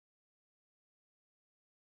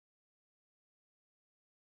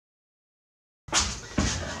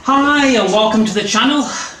Hi and welcome to the channel.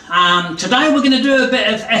 Today we're going to do a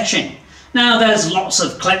bit of etching. Now there's lots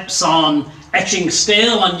of clips on etching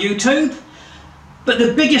steel on YouTube, but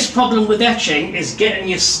the biggest problem with etching is getting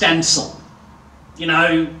your stencil. You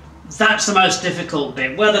know, that's the most difficult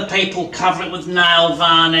bit. Whether people cover it with nail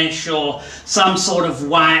varnish or some sort of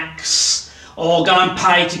wax, or go and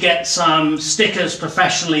pay to get some stickers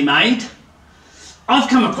professionally made. I've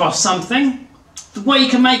come across something where you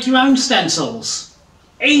can make your own stencils.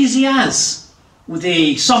 Easy as.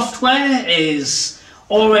 The software is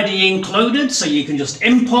already included, so you can just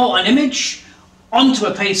import an image onto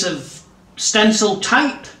a piece of stencil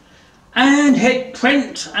tape and hit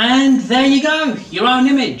print, and there you go, your own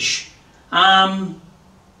image.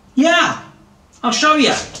 Yeah, I'll show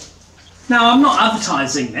you. Now I'm not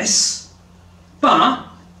advertising this, but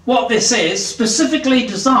what this is specifically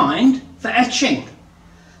designed for etching.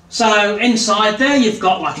 So inside there you've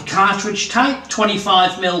got like a cartridge tape,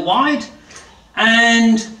 25mm wide,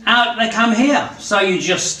 and out they come here. So you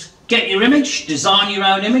just get your image, design your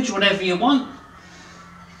own image, whatever you want,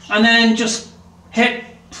 and then just hit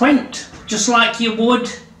print, just like you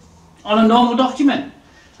would on a normal document.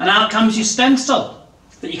 And out comes your stencil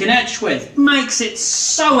that you can etch with. Makes it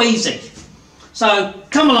so easy. So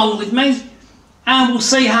come along with me and we'll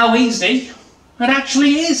see how easy it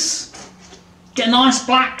actually is. Get a nice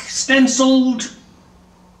black stenciled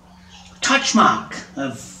touch mark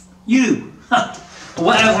of you, or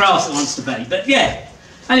whatever else it wants to be. But yeah,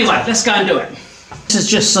 anyway, let's go and do it. This is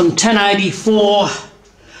just some 1084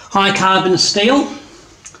 high carbon steel,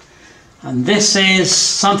 and this is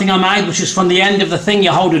something I made which is from the end of the thing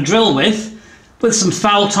you hold a drill with some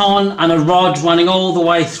felt on and a rod running all the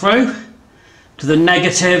way through to the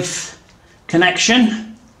negative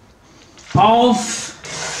connection of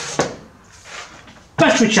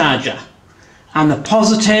battery charger, and the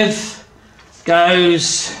positive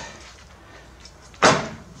goes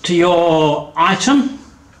to your item,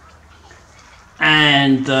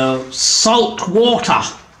 and the salt water,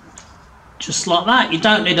 just like that. You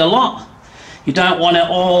don't need a lot. You don't want it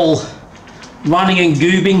all running and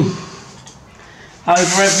goobing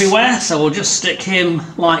over everywhere, so we'll just stick him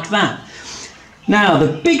like that. Now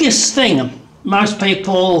the biggest thing most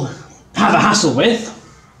people have a hassle with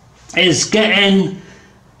is getting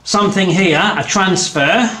something here, a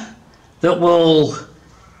transfer, that will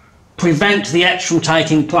prevent the etch from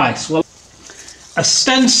taking place. Well, a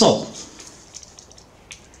stencil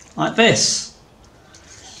like this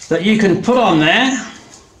that you can put on there,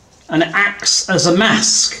 and it acts as a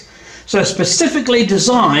mask. So specifically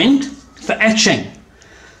designed for etching.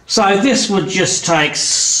 So this would just take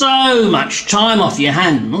so much time off your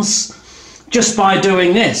hands just by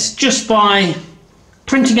doing this, just by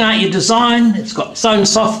printing out your design. It's got its own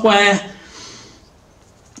software.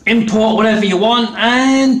 Import whatever you want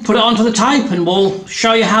and put it onto the tape, and we'll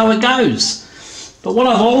show you how it goes. But what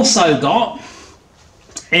I've also got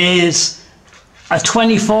is a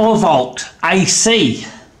 24-volt AC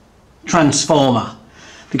transformer,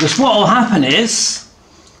 because what will happen is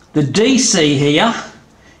the DC here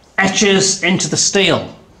etches into the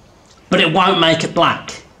steel, but it won't make it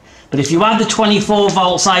black. But if you add the 24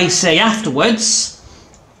 volts AC afterwards,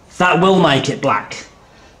 that will make it black.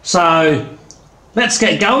 So let's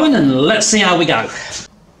get going and let's see how we go.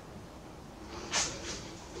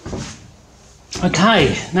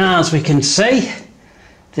 Okay, now as we can see,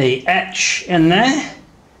 the etch in there.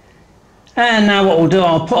 And now what we'll do,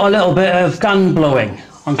 I'll put a little bit of gun blowing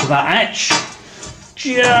onto that etch.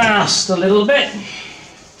 Just a little bit.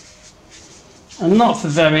 And not for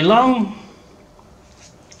very long.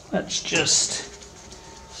 Let's just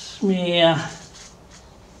smear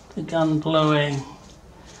the gun blowing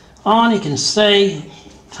on. You can see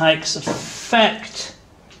it takes effect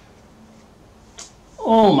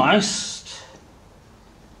almost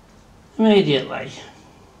immediately.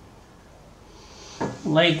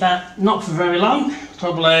 Leave that not for very long,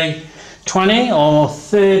 probably 20 or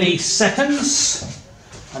 30 seconds,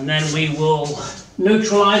 and then we will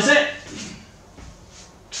neutralize it.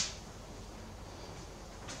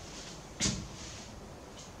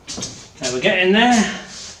 Okay, we're getting there.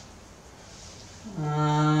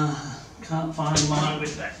 Can't find mine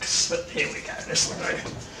with X, but here we go, this will do.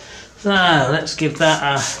 So let's give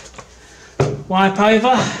that a wipe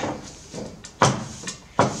over.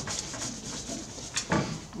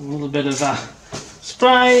 A little bit of a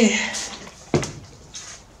spray.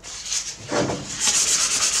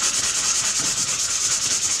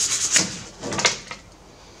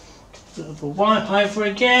 Bit of a wipe over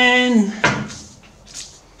again.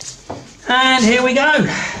 And here we go.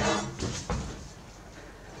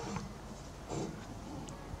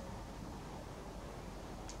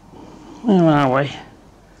 Where are we?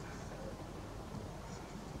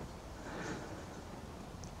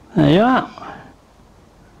 There you are.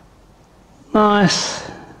 Nice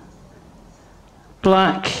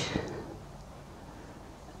black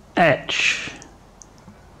etch.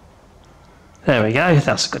 There we go,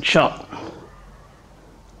 that's a good shot.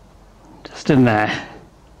 Just in there.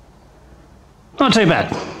 Not too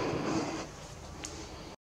bad.